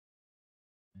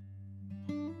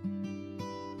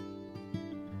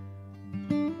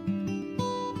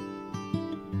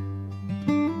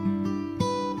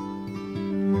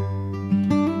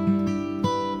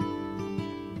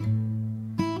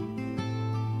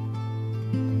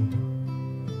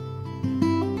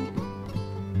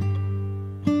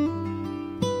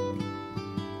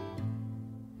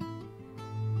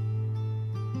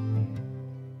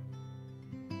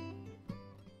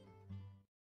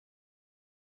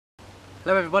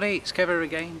Hello everybody, it's Kevin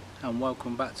again and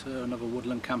welcome back to another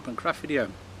woodland camp and craft video.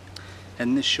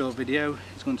 And this short video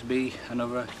is going to be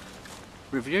another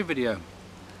review video,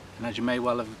 and as you may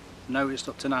well have noticed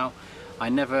up to now, I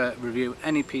never review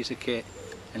any piece of kit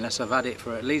unless I've had it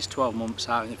for at least 12 months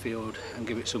out in the field and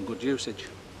give it some good usage.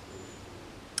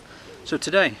 So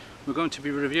today we're going to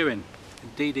be reviewing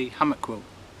the DD Hammock Quilt.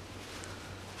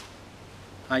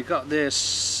 I got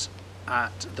this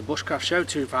at the Bushcraft Show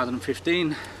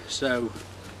 2015, so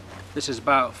this is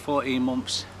about 14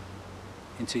 months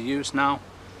into use now.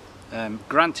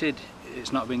 Granted,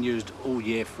 it's not been used all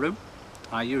year through.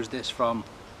 I used this from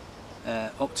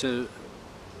up to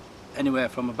anywhere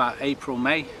from about April,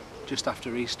 May, just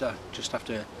after Easter, just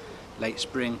after late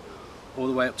spring, all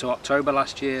the way up to October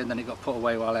last year, and then it got put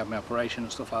away while I had my operation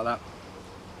and stuff like that.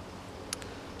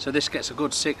 So this gets a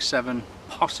good 6, 7,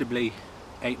 possibly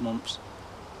 8 months.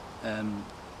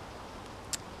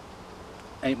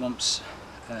 8 months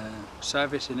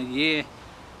service in a year,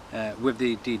 with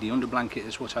the DD under blanket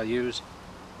is what I use,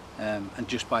 and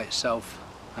just by itself,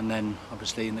 and then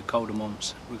obviously in the colder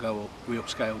months we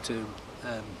upscale to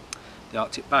the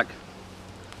Arctic bag.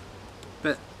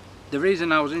 But the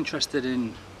reason I was interested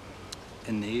in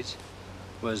these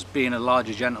was, being a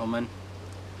larger gentleman,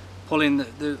 pulling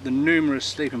the numerous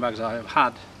sleeping bags I have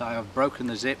had that I have broken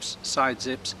the zips, side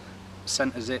zips,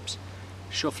 centre zips,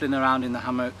 shuffling around in the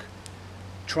hammock,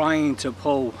 trying to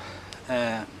pull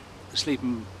the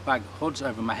sleeping bag hoods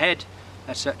over my head,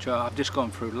 etc. I've just gone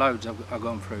through loads. I've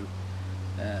gone through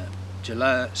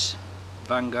Gillerts,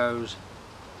 Vangos,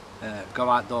 Go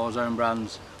Outdoors, own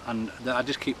brands, and I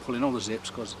just keep pulling all the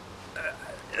zips because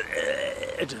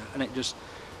and it just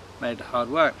made it hard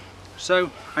work. So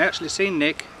I actually seen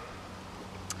Nick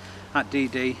at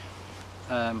DD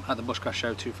at the Bushcraft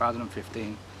Show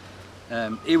 2015.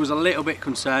 He was a little bit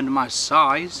concerned my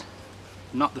size,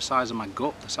 not the size of my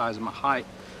gut, the size of my height,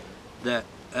 that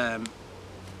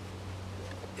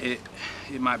it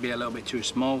might be a little bit too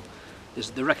small.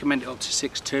 They recommend it up to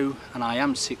 6'2", and I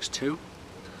am 6'2",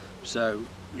 so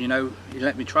you know, you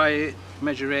let me try it,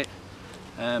 measure it,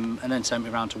 and then send me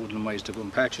around to Woodland Ways to go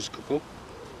and purchase a couple,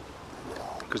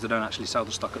 because they don't actually sell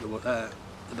the stock at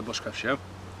the Bushcraft Show.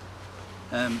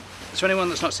 So anyone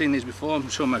that's not seen these before, I'm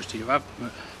sure most of you have,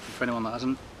 but for anyone that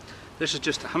hasn't, this is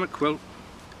just a hammock quilt.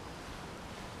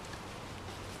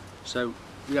 So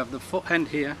we have the foot end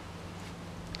here,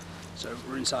 so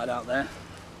we're inside out there.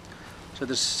 So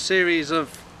there's a series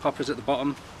of poppers at the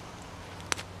bottom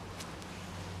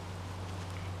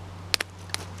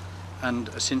and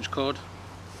a cinch cord,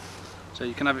 so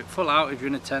you can have it full out if you're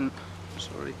in a tent.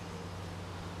 Sorry,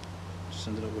 just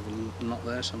ended up with a knot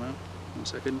there somehow. 1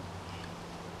 second.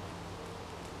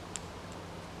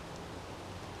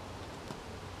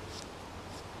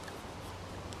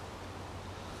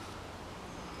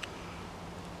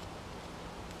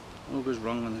 All goes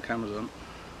wrong when the camera's on.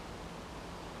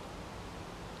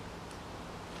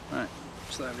 Right,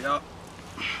 so there we are.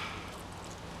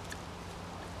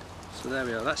 So there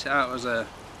we are, that's it out as a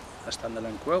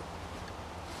standalone quilt.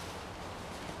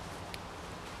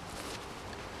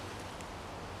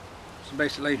 So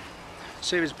basically, a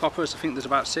series of poppers, I think there's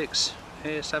about 6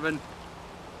 here, 7.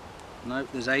 No,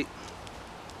 there's 8.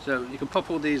 So you can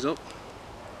pop all these up,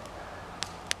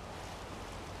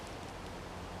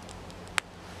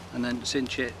 and then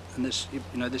cinch it, and this, you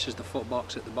know, this is the foot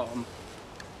box at the bottom.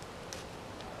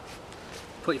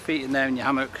 Put your feet in there in your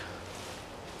hammock,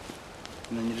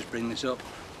 and then you just bring this up,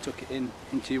 tuck it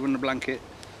into your under blanket,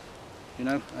 you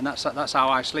know, and that's how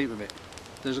I sleep with it.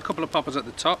 There's a couple of poppers at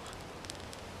the top,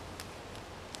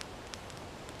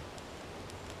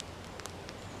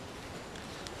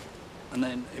 and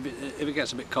then if it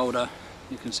gets a bit colder,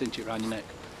 you can cinch it around your neck.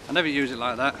 I never use it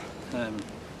like that.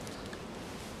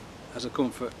 As a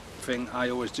comfort thing, I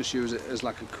always just use it as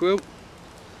like a quilt.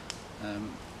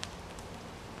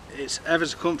 It's ever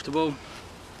so comfortable.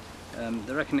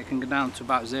 They reckon it can go down to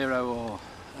about 0 or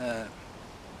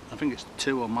I think it's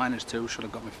 2 or -2, should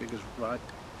have got my figures right,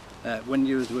 when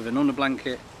used with an under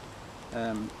blanket.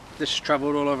 This has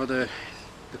travelled all over the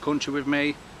country with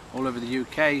me, all over the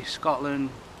UK, Scotland,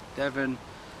 Devon,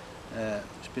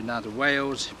 it's been down to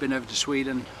Wales, it's been over to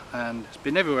Sweden, and it's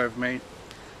been everywhere with me,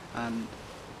 and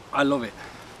I love it.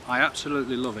 I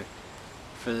absolutely love it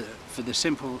for the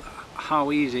simple, how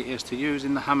easy it is to use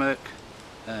in the hammock.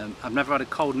 I've never had a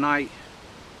cold night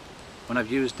when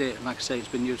I've used it, and like I say, it's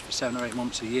been used for 7 or 8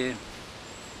 months a year,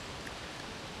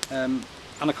 and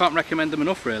I can't recommend them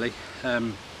enough, really.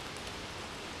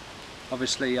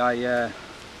 Obviously I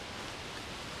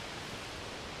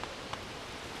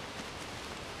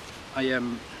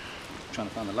am trying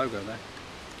to find the logo there.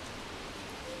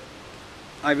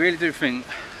 I really do think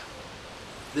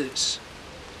that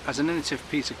as an innovative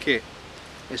piece of kit,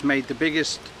 it's made the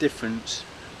biggest difference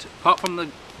apart from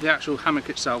the actual hammock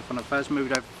itself. When I first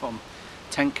moved over from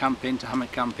tent camping to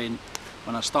hammock camping,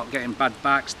 when I stopped getting bad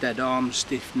backs, dead arms,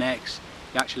 stiff necks,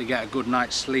 you actually get a good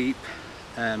night's sleep.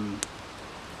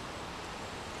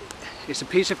 It's a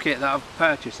piece of kit that I've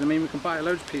purchased. I mean, we can buy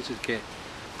loads of pieces of kit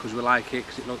because we like it,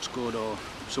 because it looks good, or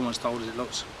someone's told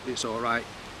us it's alright,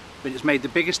 but it's made the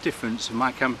biggest difference in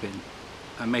my camping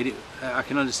and made it, I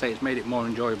can only say it's made it more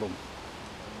enjoyable.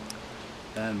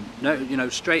 No, you know,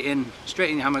 straight in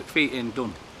your hammock, feet in,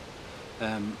 done.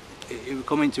 It will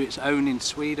come into its own in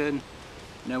Sweden.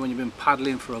 You know, when you've been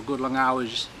paddling for a good long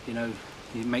hours, you know,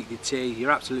 you make your tea,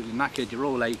 you're absolutely knackered, you're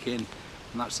all aching,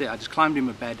 and that's it. I just climbed in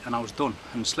my bed and I was done,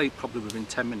 and sleep probably within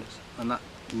 10 minutes, and that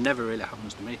never really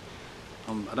happens to me.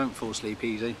 I don't fall asleep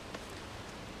easy.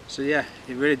 So yeah,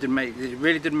 it really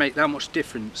did make that much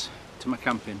difference to my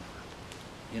camping,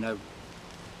 you know.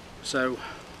 So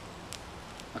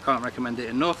I can't recommend it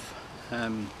enough.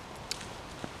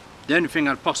 The only thing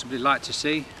I'd possibly like to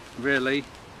see, really,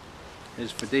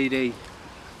 is for Dee Dee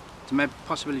to maybe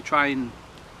possibly try and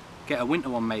get a winter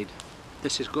one made.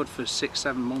 This is good for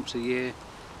 6-7 months a year,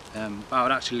 but I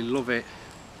would actually love it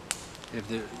if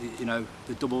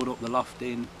they doubled up the loft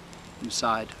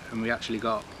inside and we actually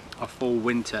got a full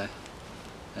winter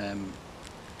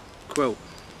quilt.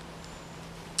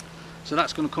 So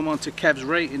that's going to come on to Kev's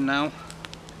rating now,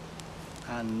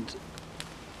 and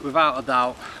without a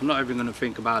doubt, I'm not even going to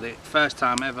think about it, first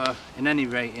time ever in any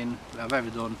rating that I've ever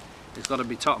done, it's got to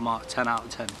be top mark, 10 out of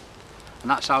 10. And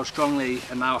that's how strongly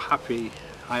and how happy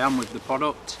I am with the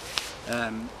product,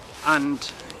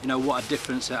 and you know what a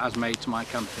difference it has made to my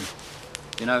camping.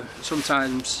 You know,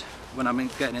 sometimes when I'm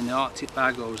getting in the Arctic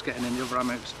bag or I was getting in the other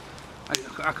hammocks,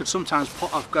 I could sometimes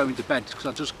put off going to bed because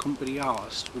I just couldn't be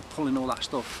arsed with pulling all that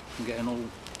stuff and getting all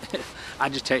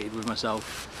agitated with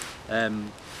myself,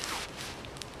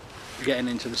 getting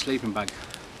into the sleeping bag.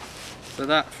 So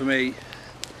that for me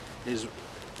is,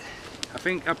 I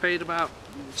think I paid about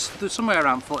somewhere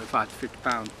around £45 to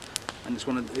 £50, and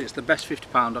it's the best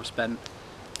 £50 I've spent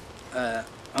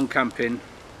on camping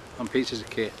on pieces of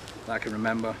kit that I can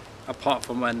remember, apart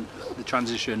from when the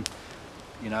transition,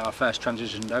 you know, I first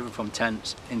transitioned over from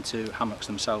tents into hammocks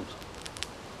themselves.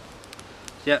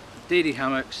 Yeah, Dee Dee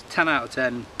hammocks, 10 out of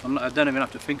 10. I don't even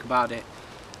have to think about it,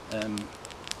 and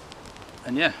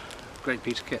yeah, great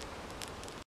piece of kit.